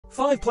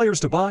5 players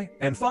to buy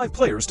and 5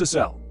 players to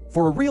sell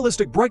for a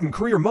realistic Brighton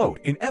career mode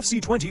in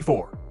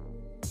FC24.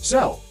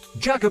 Sell,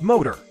 Jacob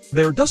Motor.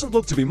 There doesn't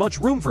look to be much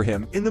room for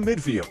him in the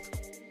midfield.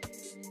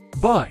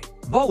 Buy,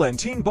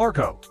 Valentin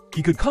Barco.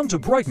 He could come to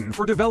Brighton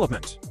for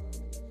development.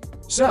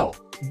 Sell,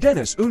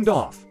 Dennis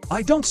Undav.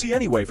 I don't see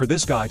any way for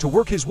this guy to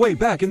work his way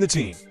back in the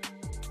team.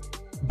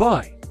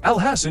 Buy, Al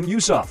Hassan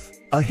Yusuf,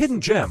 a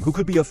hidden gem who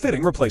could be a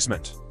fitting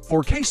replacement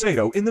for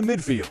Caicedo in the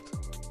midfield.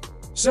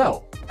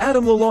 Sell,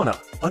 Adam Lallana,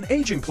 an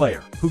aging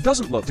player who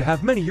doesn't look to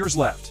have many years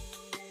left.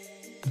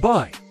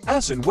 Buy,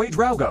 Asin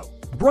Ouedraogo.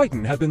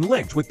 Brighton have been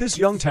linked with this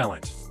young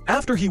talent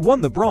after he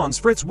won the bronze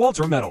Fritz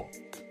Walter medal.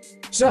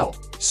 Sell,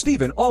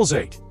 Steven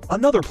Alzate,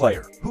 another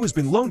player who has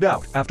been loaned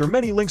out after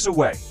many links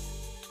away.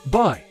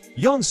 Buy,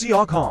 Yon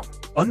Siakam,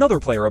 another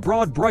player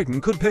abroad Brighton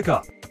could pick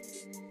up.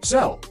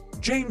 Sell,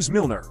 James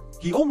Milner.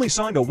 He only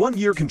signed a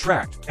 1-year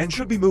contract and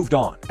should be moved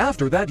on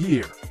after that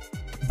year.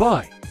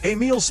 Buy,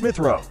 Emil Smith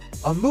Rowe.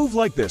 A move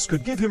like this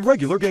could give him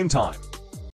regular game time.